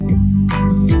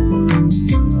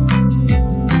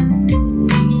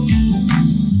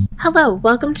Hello,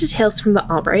 welcome to Tales from the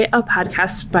Albright, a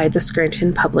podcast by the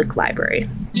Scranton Public Library.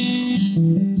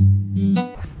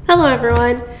 Hello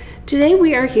everyone. Today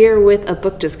we are here with a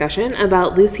book discussion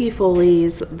about Lucy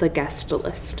Foley's The Guest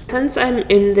List. Since I'm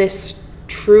in this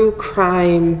true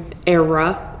crime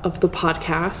era of the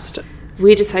podcast,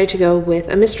 we decided to go with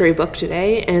a mystery book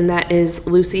today, and that is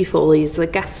Lucy Foley's The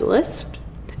Guest List.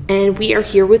 And we are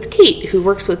here with Kate, who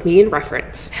works with me in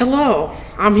reference. Hello,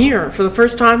 I'm here for the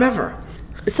first time ever.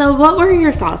 So what were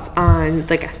your thoughts on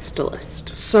The Guest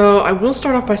List? So I will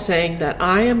start off by saying that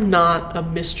I am not a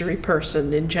mystery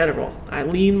person in general. I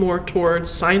lean more towards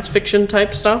science fiction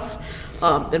type stuff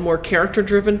and more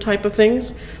character-driven type of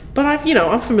things. But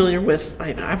I'm familiar with,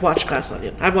 I've watched Glass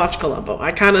Onion, I've watched Columbo.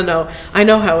 I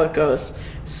know how it goes.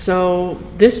 So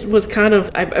this was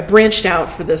I branched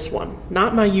out for this one.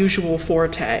 Not my usual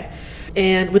forte.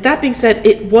 And with that being said,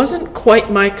 it wasn't quite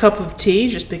my cup of tea,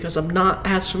 just because I'm not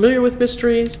as familiar with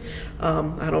mysteries.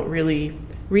 I don't really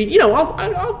read,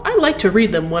 I like to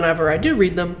read them whenever I do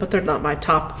read them, but they're not my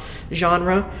top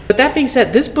genre. But that being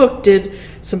said, this book did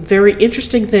some very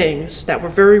interesting things that were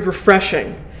very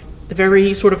refreshing.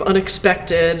 Very sort of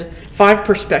unexpected, 5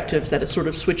 perspectives that it sort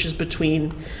of switches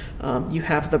between. You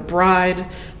have the bride,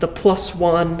 the plus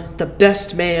one, the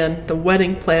best man, the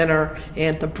wedding planner,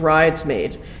 and the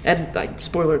bridesmaid. And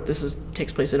spoiler,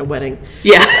 takes place in a wedding.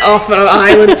 Yeah. Off an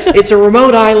island. It's a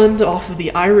remote island off of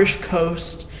the Irish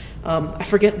coast. I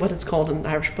forget what it's called in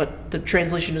Irish, but the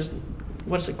translation is,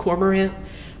 Cormorant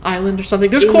Island or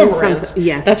something? There's cormorants.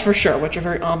 Yeah. That's for sure, which are a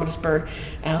very ominous bird.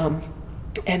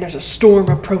 And there's a storm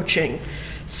approaching.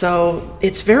 So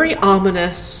it's very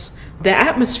ominous. The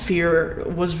atmosphere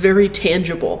was very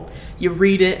tangible. You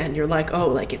read it and you're like,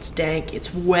 oh, it's dank,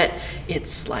 it's wet,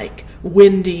 it's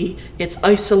windy, it's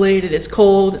isolated, it's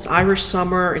cold, it's Irish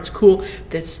summer, it's cool.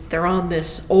 They're on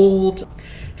this old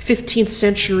 15th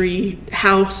century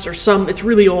house it's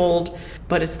really old,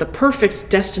 but it's the perfect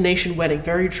destination wedding,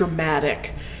 very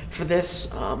dramatic for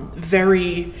this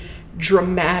very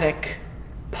dramatic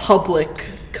public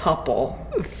couple.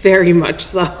 Very much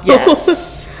so.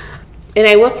 Yes. And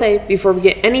I will say, before we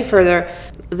get any further,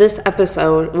 this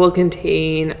episode will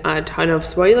contain a ton of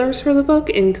spoilers for the book,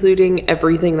 including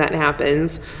everything that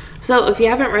happens. So if you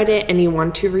haven't read it and you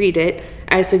want to read it,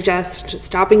 I suggest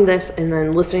stopping this and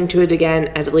then listening to it again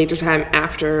at a later time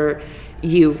after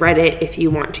you read it if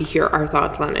you want to hear our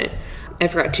thoughts on it. I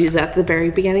forgot to do that at the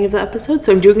very beginning of the episode,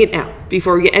 so I'm doing it now,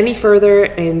 before we get any further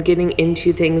and getting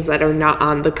into things that are not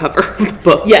on the cover of the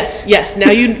book. Yes. Now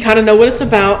you kind of know what it's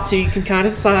about, so you can kind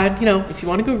of decide, if you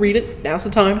want to go read it, now's the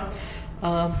time,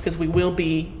 because we will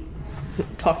be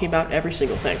talking about every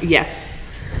single thing. Yes.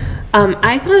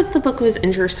 I thought the book was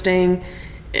interesting.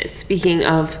 Speaking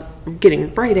of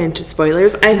getting right into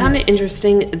spoilers, I found it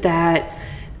interesting that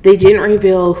they didn't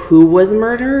reveal who was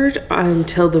murdered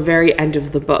until the very end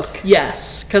of the book.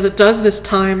 Yes, because it does this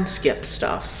time skip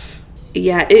stuff.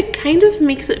 Yeah, it kind of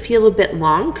makes it feel a bit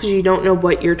long because you don't know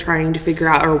what you're trying to figure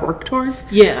out or work towards.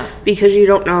 Yeah. Because you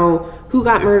don't know who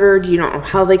got murdered, you don't know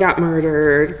how they got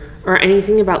murdered, or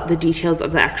anything about the details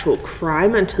of the actual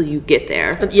crime until you get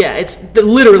there. Yeah, it's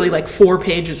literally 4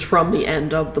 pages from the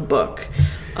end of the book.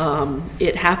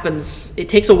 It happens, it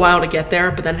takes a while to get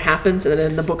there, but then it happens, and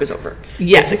then the book is over.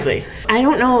 Yes. Basically. I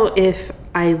don't know if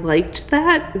I liked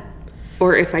that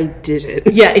or if I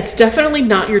didn't. Yeah, it's definitely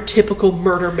not your typical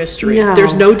murder mystery. No.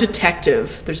 There's no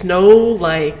detective. There's no,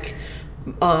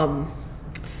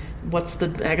 what's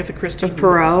the Agatha Christie?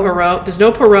 Poirot. There's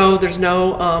no Poirot. There's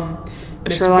no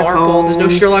Miss Sherlock Marple. Holmes.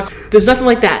 There's no Sherlock. There's nothing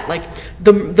like that.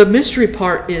 The mystery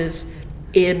part is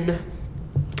in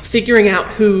figuring out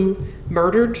who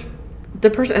murdered the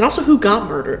person and also who got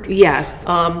murdered. Yes.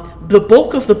 The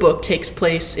bulk of the book takes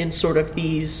place in sort of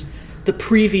the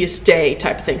previous day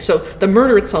type of thing. So the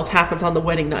murder itself happens on the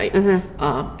wedding night,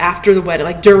 after the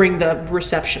wedding, during the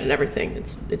reception and everything.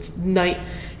 It's night,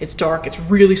 it's dark, it's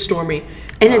really stormy.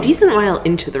 And a decent while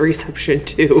into the reception,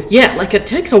 too. Yeah, it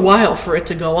takes a while for it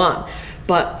to go on.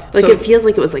 But it feels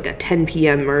like it was a 10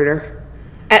 p.m. murder.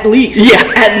 At least.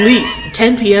 Yeah. At least.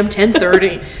 10 p.m.,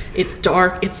 10:30. It's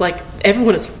dark. It's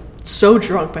everyone is so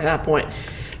drunk by that point.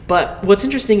 But what's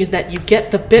interesting is that you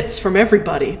get the bits from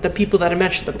everybody. The people that I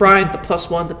mentioned, the bride, the plus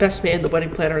one, the best man, the wedding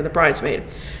planner, and the bridesmaid.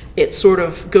 It sort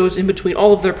of goes in between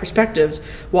all of their perspectives,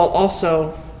 while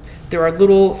also there are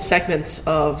little segments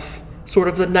of sort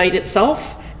of the night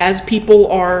itself as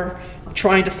people are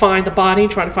trying to find the body,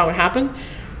 trying to find what happened.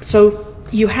 So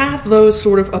you have those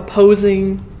sort of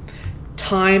opposing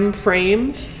time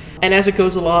frames, and as it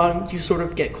goes along, you sort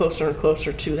of get closer and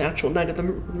closer to the actual night of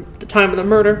the time of the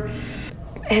murder.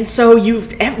 And so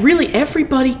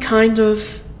everybody kind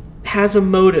of has a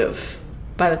motive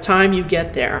by the time you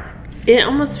get there. It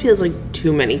almost feels like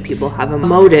too many people have a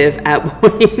motive at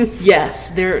points.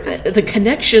 Yes, the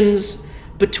connections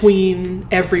between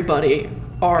everybody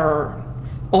are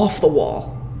off the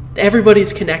wall.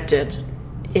 Everybody's connected.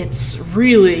 It's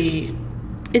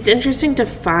interesting to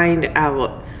find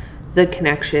out the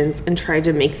connections and try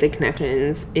to make the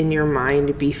connections in your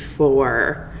mind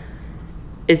before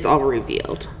it's all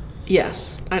revealed.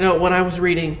 Yes. I know when I was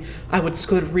reading, I would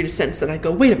go to read a sentence and I'd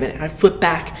go, wait a minute. I'd flip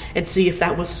back and see if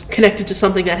that was connected to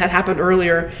something that had happened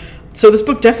earlier. So this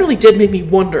book definitely did make me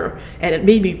wonder, and it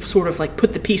made me sort of like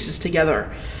put the pieces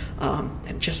together.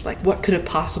 And just like, what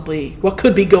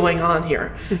could be going on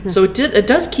here? Mm-hmm. So it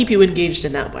does keep you engaged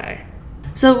in that way.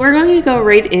 So we're going to go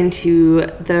right into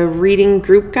the reading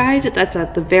group guide that's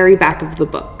at the very back of the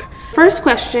book. First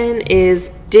question is,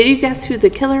 did you guess who the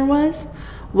killer was?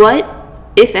 What,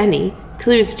 if any,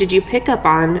 clues did you pick up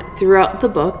on throughout the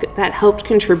book that helped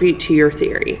contribute to your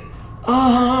theory?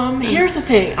 Here's the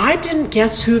thing. I didn't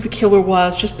guess who the killer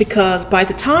was just because by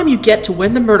the time you get to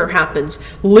when the murder happens,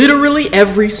 literally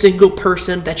every single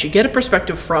person that you get a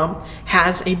perspective from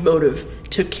has a motive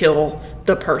to kill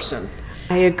the person.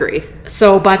 I agree.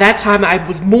 So by that time, I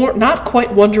was not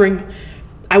quite wondering.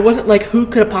 I wasn't like, who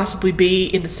could it possibly be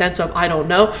in the sense of, I don't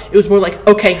know. It was more like,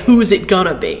 okay, who is it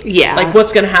gonna be? Yeah. Like,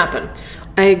 what's gonna happen?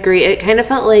 I agree. It kind of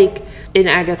felt like in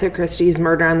Agatha Christie's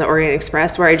Murder on the Orient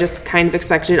Express, where I just kind of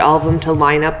expected all of them to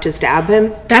line up to stab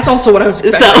him. That's also what I was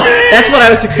expecting. That's what I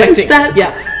was expecting. That's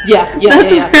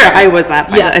where I was at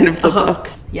by the end of the book.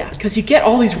 Yeah, because you get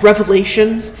all these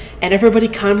revelations, and everybody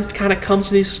kind of comes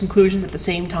to these conclusions at the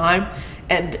same time,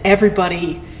 and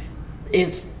everybody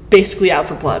is basically out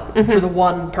for blood for the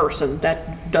one person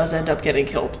that does end up getting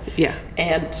killed. Yeah.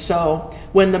 And so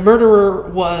when the murderer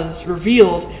was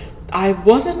revealed, I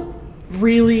wasn't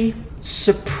really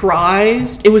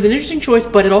surprised. It was an interesting choice,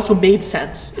 but it also made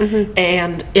sense. Mm-hmm.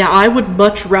 And yeah, I would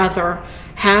much rather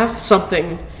have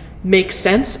something make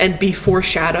sense and be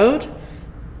foreshadowed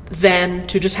than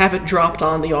to just have it dropped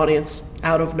on the audience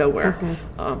out of nowhere.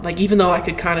 Mm-hmm. Like, even though I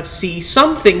could kind of see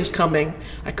some things coming,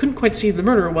 I couldn't quite see who the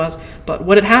murderer was, but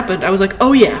when it happened, I was like,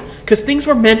 oh yeah, because things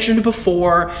were mentioned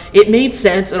before, it made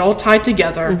sense, it all tied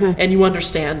together, and you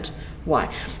understand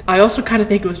why. I also kind of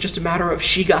think it was just a matter of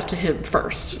she got to him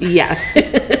first. Yes.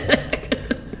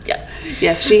 Yes.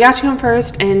 Yes, she got to him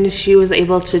first, and she was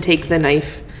able to take the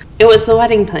knife. It was the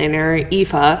wedding planner,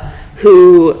 Aoife,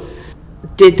 who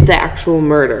did the actual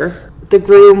murder. The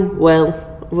groom, Will,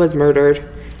 was murdered,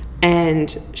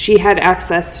 and she had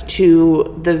access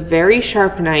to the very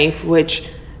sharp knife, which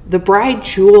the bride,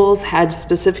 Jules, had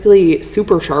specifically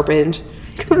super sharpened.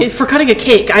 It's for cutting a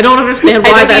cake. I don't understand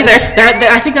why that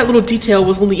I think that little detail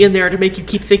was only in there to make you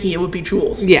keep thinking it would be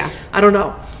Jules. Yeah. I don't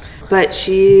know. But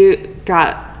she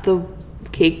got the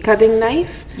cake cutting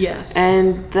knife. Yes.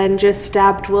 And then just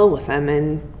stabbed Will with them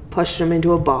and pushed him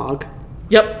into a bog.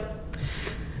 Yep.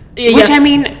 Which, I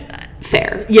mean,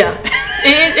 fair. Yeah.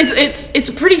 It's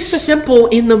pretty simple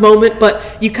in the moment,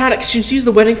 but you kind of, since you use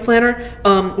the wedding planner,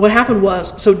 what happened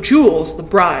was, so Jules, the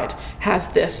bride, has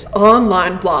this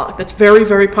online blog that's very,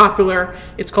 very popular.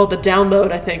 It's called The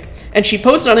Download, I think. And she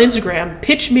posted on Instagram,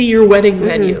 pitch me your wedding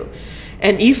venue.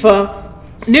 And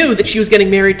Aoife knew that she was getting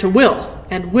married to Will,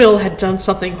 and Will had done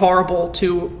something horrible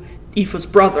to Aoife's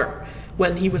brother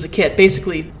when he was a kid,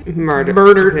 basically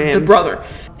murdered the brother.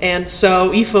 And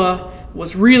so Aoife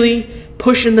was really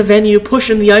pushing the venue,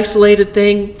 pushing the isolated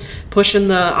thing, pushing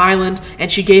the island,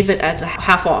 and she gave it as a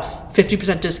half off,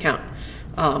 50% discount.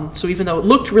 So even though it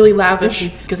looked really lavish,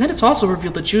 because then it's also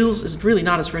revealed that Jules is really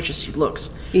not as rich as she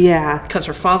looks. Yeah. Because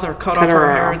her father cut off her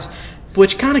inheritance,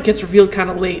 which kind of gets revealed kind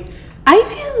of late. I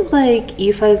feel like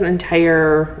Aoife's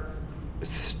entire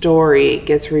story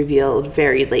gets revealed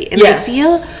very late. And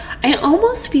yes. I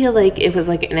almost feel like it was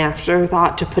like an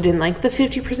afterthought to put in like the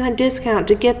 50% discount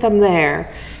to get them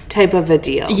there type of a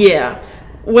deal. Yeah.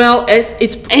 Well,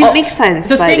 it makes sense.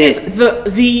 The thing is,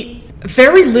 the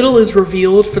very little is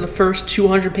revealed for the first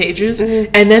 200 pages,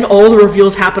 and then all the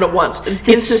reveals happen at once.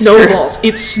 It snowballs.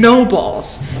 It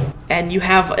snowballs. And you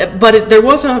have, but there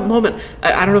was a moment,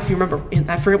 I don't know if you remember,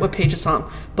 I forget what page it's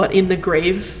on, but in the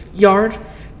graveyard,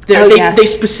 they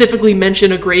specifically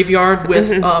mention a graveyard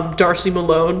with Darcy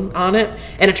Malone on it,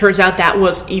 and it turns out that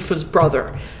was Aoife's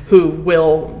brother, who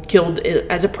Will killed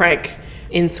as a prank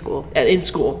in school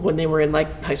when they were in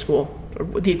like high school, or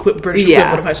the British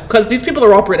equivalent of high school, because these people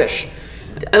are all British.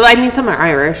 I mean, some are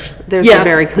Irish. There's a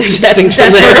very clear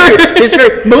distinction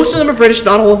there. Most of them are British,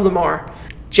 not all of them are,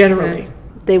 generally.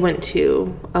 They went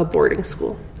to a boarding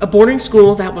school. A boarding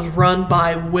school that was run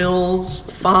by Will's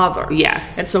father.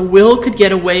 Yes. And so Will could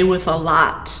get away with a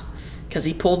lot because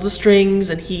he pulled the strings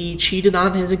and he cheated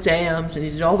on his exams and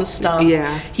he did all this stuff.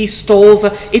 Yeah. He stole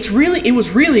it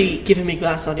was really giving me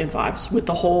Glass Onion vibes with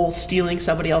the whole stealing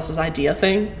somebody else's idea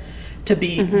thing to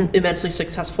be immensely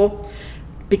successful,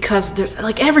 because there's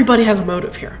like everybody has a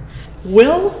motive here.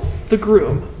 Will, the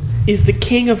groom, is the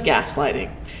king of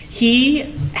gaslighting.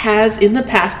 He has in the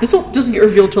past, this doesn't get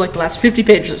revealed until like the last 50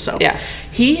 pages or so. Yeah.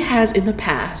 He has in the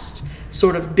past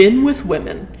sort of been with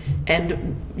women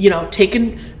and,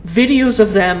 taken videos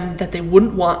of them that they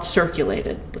wouldn't want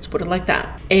circulated. Let's put it like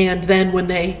that. And then when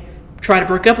they try to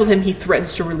break up with him, he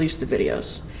threatens to release the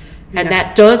videos. And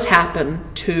that does happen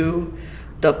to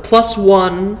the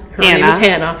 +1. Her name is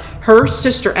Hannah. Her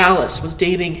sister Alice was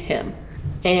dating him.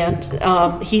 And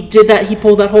he did that. He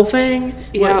pulled that whole thing.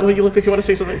 Yeah. What you look like you want to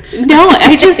say something? No,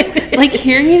 I just like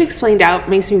hearing it explained out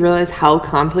makes me realize how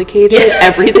complicated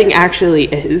everything actually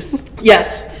is.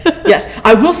 Yes.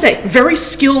 I will say, very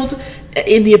skilled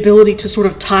in the ability to sort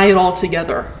of tie it all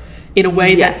together in a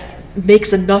way that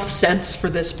makes enough sense for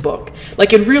this book.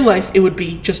 Like in real life, it would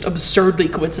be just absurdly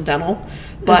coincidental.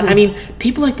 But I mean,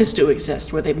 people like this do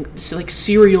exist, where they like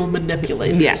serial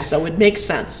manipulators. Yes. So it makes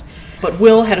sense. But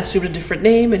Will had assumed a different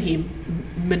name, and he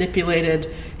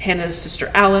manipulated Hannah's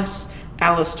sister Alice.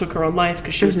 Alice took her own life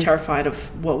because she was terrified of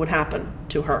what would happen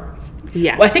to her.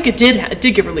 Yes. Well, I think it did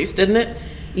get released, didn't it?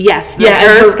 Yes.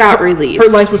 Hers got released. Her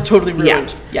life was totally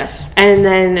ruined. Yes. And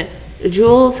then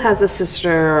Jules has a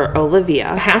sister,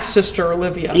 Olivia. A half-sister,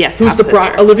 Olivia. Yes, who's the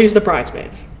bride? Olivia's the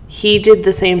bridesmaid. He did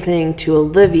the same thing to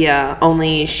Olivia,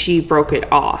 only she broke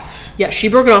it off. Yeah, she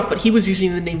broke it off, but he was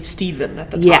using the name Stephen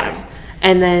at the time. Yes.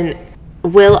 And then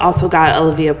Will also got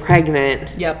Olivia pregnant.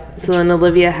 Yep. So then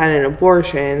Olivia had an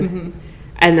abortion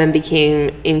and then became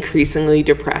increasingly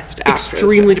depressed after.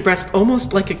 Extremely depressed,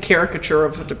 almost like a caricature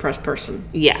of a depressed person.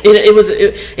 Yeah.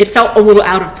 It felt a little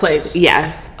out of place.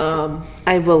 Yes.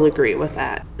 I will agree with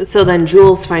that. So then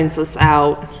Jules finds this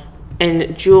out,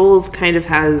 and Jules kind of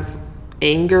has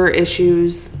anger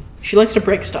issues. She likes to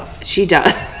break stuff. She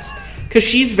does. Because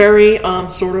she's very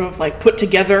sort of like put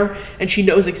together, and she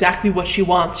knows exactly what she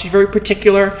wants. She's very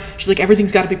particular. She's like,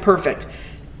 everything's got to be perfect.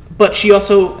 But she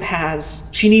also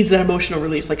she needs that emotional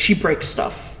release. Like, she breaks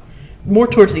stuff more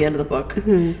towards the end of the book.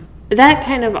 That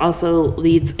kind of also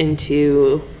leads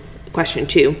into question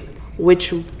 2,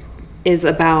 which is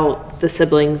about the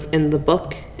siblings in the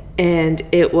book. And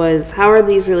it was, how are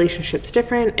these relationships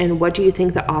different? And what do you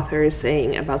think the author is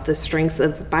saying about the strengths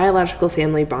of biological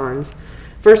family bonds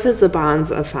versus the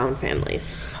bonds of found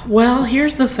families? Well,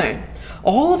 here's the thing.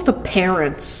 All of the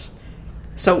parents,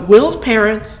 so Will's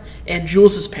parents and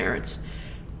Jules's parents,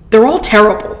 they're all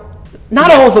terrible. Not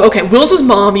all of them. Okay, Will's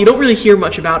mom, you don't really hear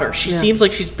much about her. She seems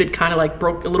like she's been kind of like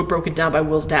a little broken down by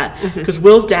Will's dad. Because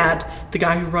Will's dad, the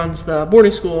guy who runs the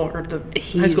boarding school or the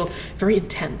high school, very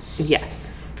intense.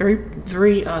 Yes. Very,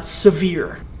 very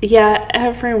severe. Yeah,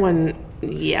 everyone...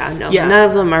 none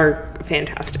of them are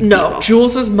fantastic people.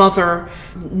 Jules's mother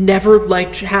never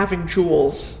liked having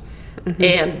Jules.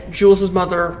 And Jules's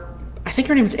mother, I think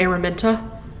her name is Araminta.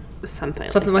 Something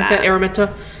like that,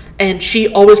 Araminta. And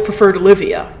she always preferred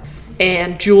Olivia.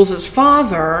 And Jules's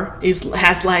father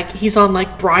he's on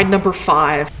like bride number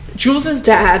 5. Jules's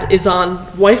dad is on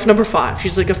wife number 5.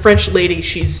 She's like a French lady.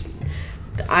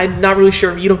 I'm not really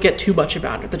sure. You don't get too much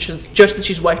about her. That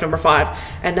she's wife number 5,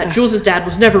 and that Jules's dad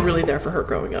was never really there for her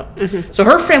growing up. So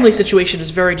her family situation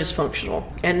is very dysfunctional.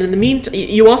 And in the meantime,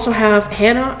 you also have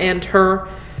Hannah and her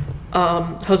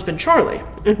husband Charlie,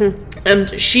 and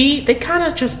they kind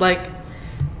of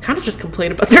just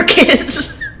complain about their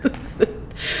kids.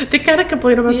 They kind of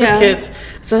complain about their kids.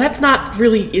 So that's not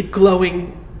really a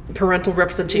glowing parental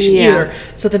representation either.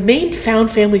 So the main found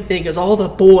family thing is all the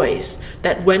boys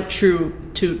that went to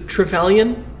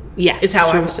Trevelyan. Yes, is how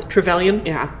I was Trevelyan.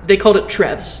 Yeah, they called it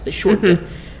Trevs. They shortened it,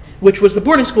 which was the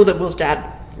boarding school that Will's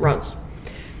dad runs.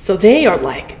 So they are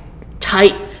like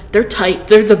tight. They're tight.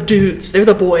 They're the dudes. They're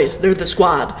the boys. They're the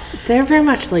squad. They're very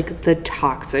much like the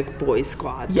toxic boy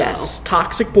squad. Yes,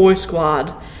 toxic boy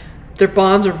squad. Their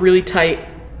bonds are really tight,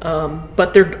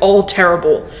 but they're all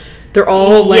terrible. They're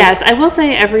all like... Yes, I will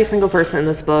say every single person in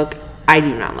this book, I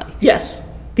do not like. Yes.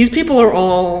 These people are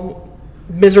all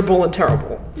miserable and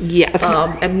terrible. Yes.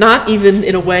 And not even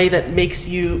in a way that makes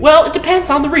you... Well, it depends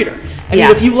on the reader. I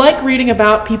mean, if you like reading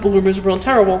about people who are miserable and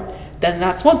terrible, then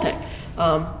that's one thing.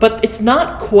 But it's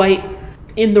not quite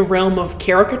in the realm of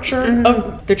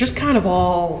caricature. They're just kind of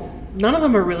all... None of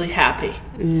them are really happy.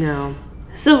 No.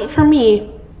 So for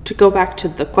me, to go back to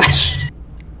the question,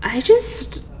 I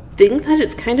just... think that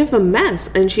it's kind of a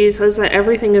mess, and she says that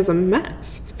everything is a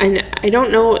mess, and I don't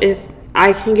know if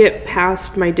I can get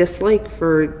past my dislike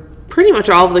for pretty much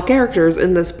all of the characters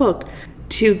in this book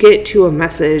to get to a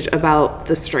message about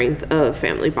the strength of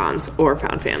family bonds or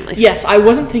found families. Yes, I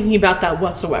wasn't thinking about that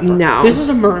whatsoever. No. This is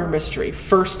a murder mystery,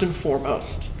 first and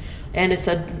foremost. And it's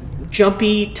a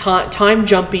jumpy,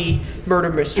 time-jumpy murder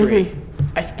mystery.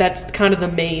 That's kind of the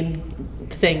main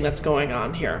thing that's going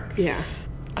on here. Yeah.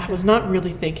 I was not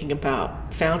really thinking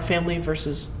about found family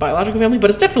versus biological family, but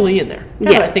it's definitely in there.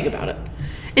 Now that I think about it.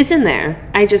 It's in there.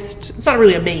 It's not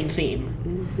really a main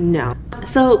theme. No.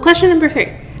 So, question number 3.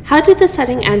 How did the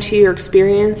setting add to your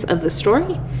experience of the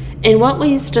story? In what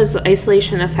ways does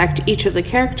isolation affect each of the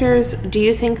characters? Do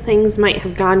you think things might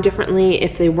have gone differently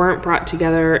if they weren't brought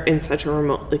together in such a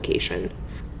remote location?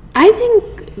 I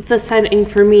think the setting,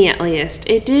 for me at least,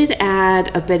 it did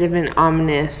add a bit of an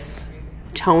ominous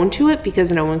tone to it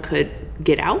because no one could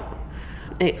get out.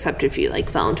 Except if you,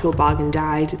 fell into a bog and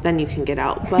died, then you can get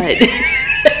out. But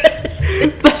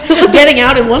getting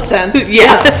out in one sense.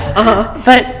 Yeah.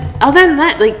 But other than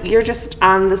that, you're just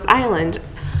on this island.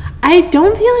 I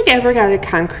don't feel like I ever got a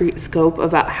concrete scope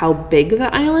about how big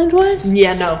the island was.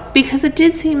 Yeah, no. Because it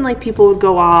did seem like people would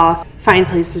go off, find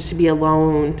places to be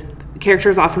alone.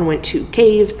 Characters often went to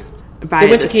caves. They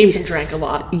went to caves and drank a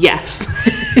lot. Yes.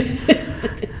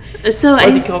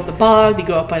 They go up the bog, they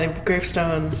go up by the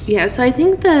gravestones. Yeah, so I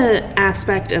think the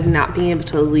aspect of not being able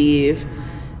to leave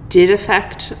did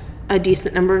affect a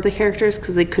decent number of the characters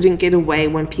because they couldn't get away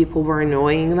when people were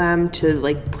annoying them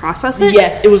to process it.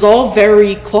 Yes, it was all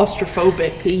very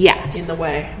claustrophobic. Yes. In the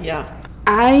way, yeah.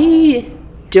 I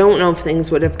don't know if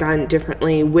things would have gone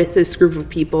differently with this group of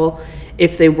people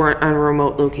if they weren't on a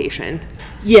remote location.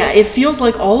 Yeah, it feels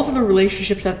like all of the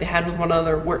relationships that they had with one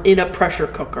another were in a pressure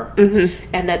cooker.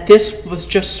 And that this was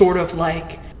just sort of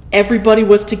everybody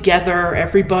was together,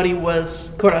 everybody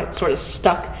was sort of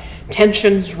stuck.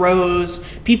 Tensions rose,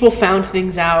 people found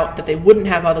things out that they wouldn't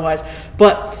have otherwise.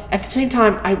 But at the same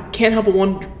time, I can't help but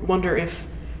wonder if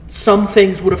some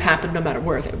things would have happened no matter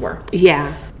where they were.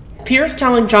 Yeah. Pierce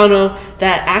telling Jono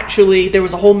that actually there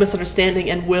was a whole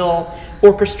misunderstanding and Will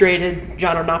orchestrated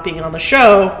Jono not being on the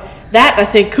show, that I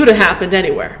think could have happened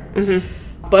anywhere.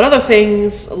 But other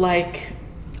things like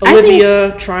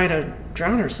Olivia trying to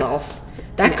drown herself,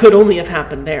 that could only have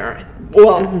happened there.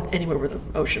 Well, anywhere with an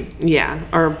ocean. Yeah,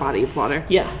 or a body of water.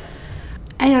 Yeah.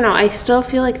 I don't know. I still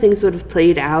feel like things would have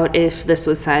played out if this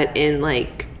was set in,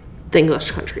 the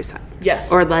English countryside.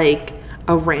 Yes. Or,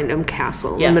 a random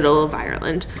castle in the middle of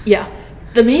Ireland. Yeah.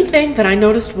 The main thing that I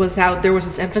noticed was how there was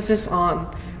this emphasis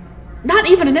on... Not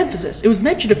even an emphasis. It was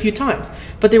mentioned a few times.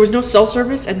 But there was no cell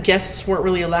service, and guests weren't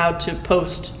really allowed to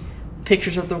post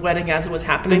pictures of the wedding as it was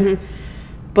happening.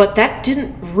 But that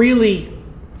didn't really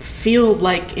feel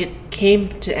like it came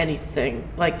to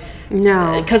anything.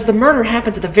 No. Because the murder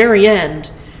happens at the very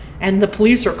end, and the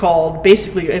police are called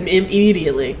basically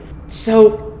immediately.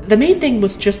 So the main thing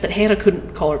was just that Hannah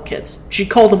couldn't call her kids. She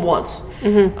called them once.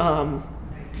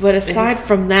 But aside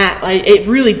from that, it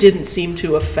really didn't seem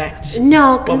to affect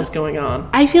what was going on.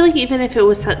 I feel like even if it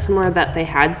was set somewhere that they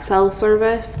had cell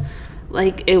service,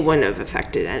 it wouldn't have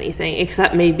affected anything,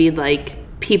 except maybe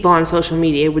people on social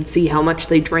media would see how much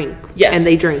they drink. Yes. And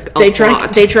they drink a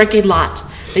lot. They drank a lot.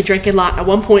 They drank a lot. At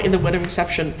one point in the wedding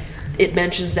reception, it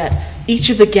mentions that each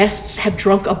of the guests had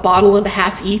drunk a bottle and a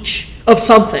half each of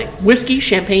something. Whiskey,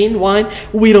 champagne, wine,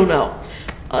 we don't know.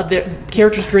 The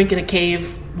characters drink in a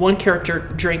cave. One character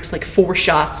drinks 4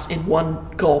 shots in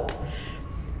one gulp.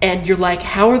 And you're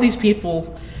how are these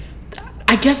people...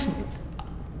 I guess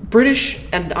British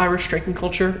and Irish drinking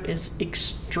culture is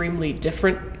extremely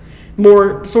different.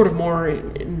 More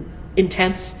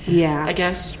intense, I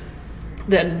guess,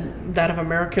 than that of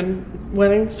American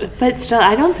weddings. But still,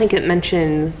 I don't think it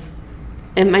mentions...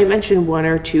 It might mention 1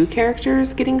 or 2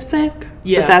 characters getting sick.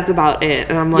 Yeah. But that's about it.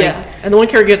 And I'm and the one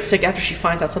character gets sick after she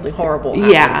finds out something horrible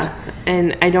happened. Yeah.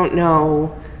 And I don't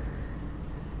know...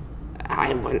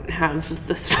 I wouldn't have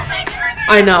the stomach for that.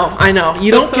 I know.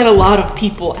 You don't get a lot of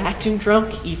people acting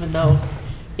drunk, even though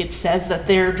it says that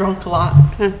they're drunk a lot.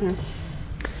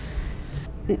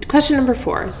 Question number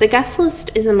 4. The guest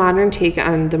list is a modern take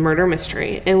on the murder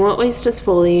mystery. In what ways does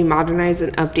Foley modernize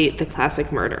and update the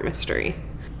classic murder mystery?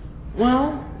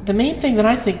 Well, the main thing that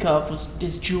I think of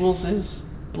is Jules's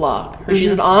blog.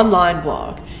 She's an online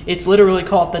blog. It's literally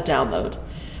called The Download.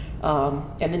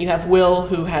 And then you have Will,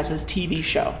 who has his TV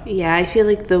show. Yeah, I feel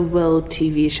like the Will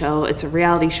TV show, it's a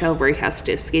reality show where he has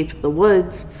to escape the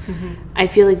woods. I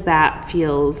feel like that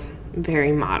feels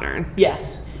very modern.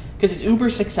 Yes. Because he's uber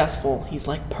successful. He's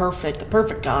perfect, the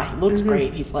perfect guy. He looks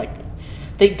great. He's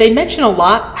they mention a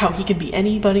lot how he can be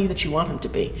anybody that you want him to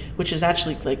be, which is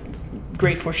actually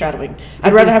great foreshadowing.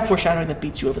 I'd rather have foreshadowing that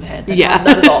beats you over the head. Not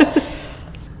at all.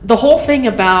 the whole thing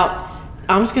about,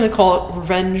 I'm just going to call it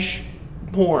revenge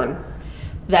porn,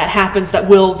 that happens, that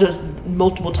Will does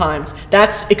multiple times,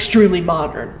 that's extremely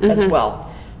modern as well.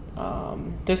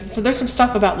 There's some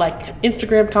stuff about like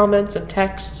Instagram comments and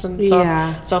texts and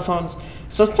cell phones.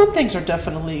 So some things are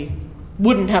definitely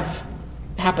wouldn't have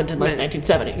happened in like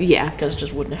 1970. Yeah. Because it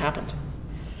just wouldn't have happened.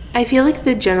 I feel like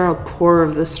the general core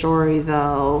of the story,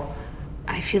 though,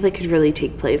 I feel like could really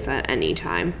take place at any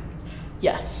time.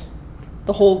 Yes.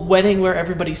 The whole wedding where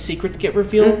everybody's secrets get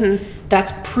revealed,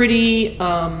 that's pretty...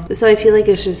 So I feel like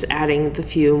it's just adding the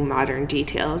few modern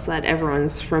details that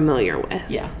everyone's familiar with.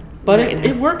 Yeah. But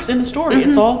it works in the story.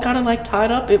 It's all kind of like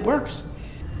tied up. It works.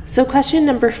 So question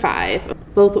number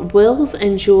 5. Both Will's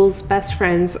and Jules' best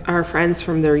friends are friends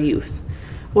from their youth.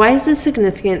 Why is this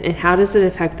significant, and how does it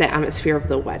affect the atmosphere of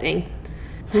the wedding?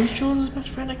 Who's Jules' best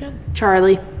friend again?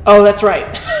 Charlie. Oh, that's right.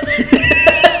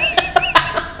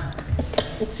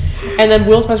 And then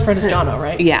Will's best friend is Jono,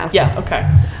 right? Yeah. Yeah, okay.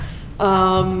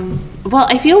 Well,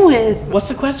 I feel with... What's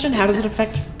the question? How does it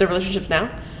affect their relationships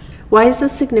now? Why is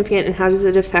this significant, and how does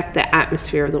it affect the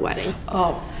atmosphere of the wedding?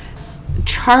 Oh.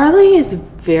 Charlie is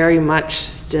very much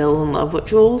still in love with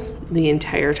Jules the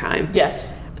entire time.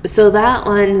 Yes. So that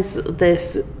lends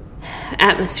this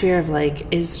atmosphere of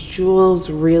like, is Jules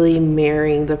really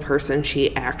marrying the person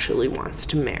she actually wants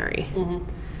to marry?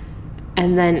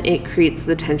 And then it creates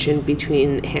the tension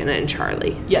between Hannah and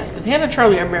Charlie. Yes, because Hannah and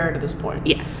Charlie are married at this point.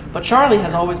 Yes. But Charlie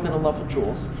has always been in love with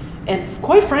Jules. And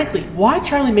quite frankly, why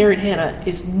Charlie married Hannah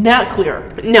is not clear.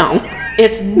 No.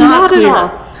 It's not clear. At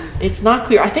all. It's not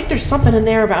clear. I think there's something in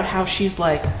there about how she's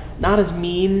like not as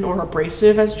mean or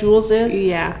abrasive as Jules is.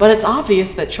 Yeah. But it's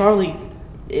obvious that Charlie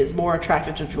is more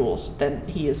attracted to Jules than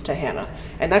he is to Hannah.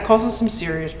 And that causes some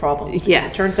serious problems. Because Yes.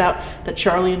 it turns out that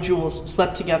Charlie and Jules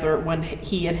slept together when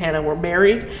he and Hannah were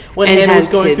married, when And Hannah had was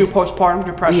going kids. through postpartum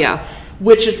depression. Yeah.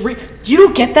 Which is, you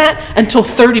don't get that until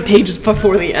 30 pages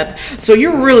before the end. So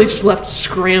you're really just left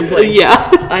scrambling. Yeah.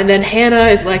 And then Hannah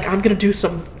is like, I'm going to do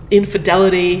some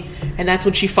infidelity. And that's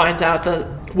when she finds out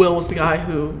that Will was the guy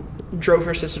who drove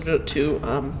her sister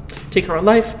to take her own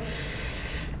life.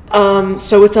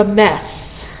 So it's a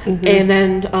mess. And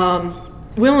then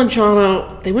Will and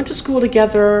Jono, they went to school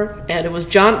together, and it was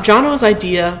Jono's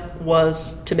idea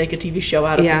was to make a TV show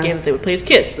out of the game that they would play as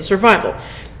kids, the Survival,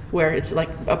 where it's like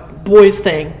a boys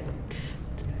thing.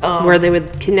 Where they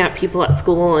would kidnap people at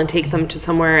school and take them to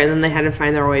somewhere, and then they had to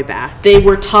find their way back. They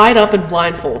were tied up and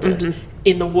blindfolded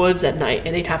in the woods at night,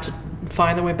 and they'd have to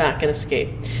find their way back and escape.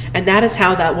 And that is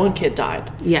how that one kid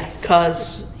died. Yes.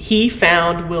 Because he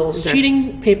found Will's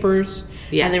cheating papers,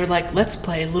 and they were like, let's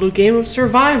play a little game of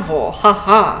survival. Ha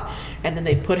ha. And then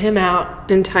they put him out.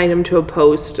 And tied him to a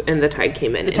post, and the tide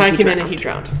came in. The tide came in and he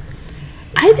drowned.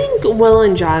 I think Will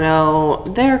and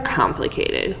Jono, they're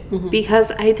complicated.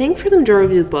 Because I think for the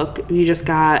majority of the book, you just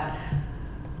got,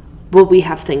 well, we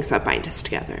have things that bind us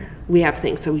together. We have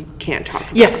things that we can't talk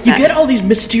about. Yeah, you get all these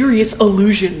mysterious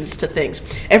allusions to things.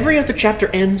 Every other chapter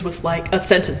ends with, like, a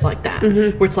sentence like that,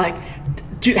 where it's like,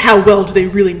 how well do they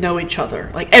really know each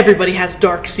other? Like, everybody has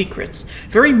dark secrets.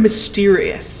 Very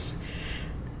mysterious.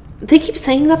 They keep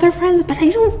saying that they're friends, but I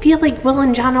don't feel like Will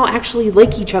and Jono actually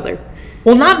like each other.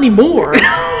 Well, not anymore.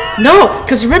 No,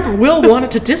 because remember, Will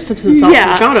wanted to distance himself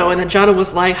from Jono, and then Jono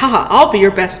was like, haha, I'll be your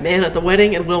best man at the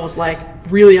wedding, and Will was like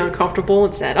really uncomfortable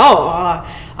and said,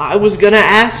 I was going to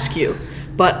ask you.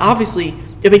 But obviously,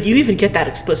 I mean, you even get that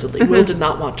explicitly. Will did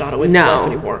not want Jono in his life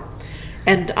anymore.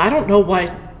 And I don't know why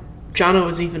Jono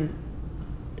is even...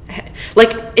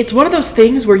 Like, it's one of those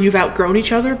things where you've outgrown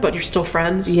each other, but you're still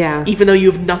friends. Yeah. Even though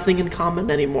you have nothing in common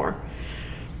anymore.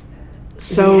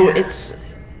 So it's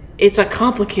a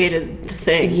complicated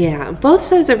thing. Yeah, both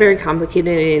sides are very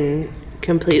complicated in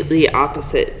completely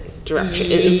opposite directions.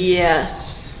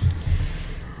 Yes.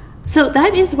 So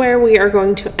that is where we are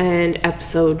going to end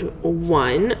episode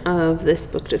 1 of this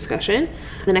book discussion.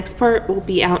 The next part will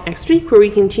be out next week, where we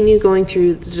continue going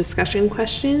through the discussion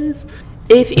questions.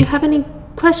 If you have any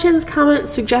questions,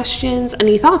 comments, suggestions,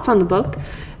 any thoughts on the book,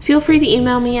 feel free to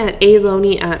email me at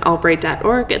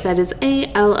aloney@albright.org. That is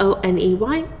ALONEY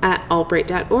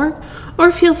 @albright.org.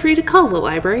 Or feel free to call the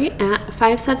library at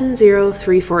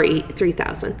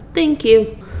 570-348-3000. Thank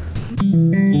you.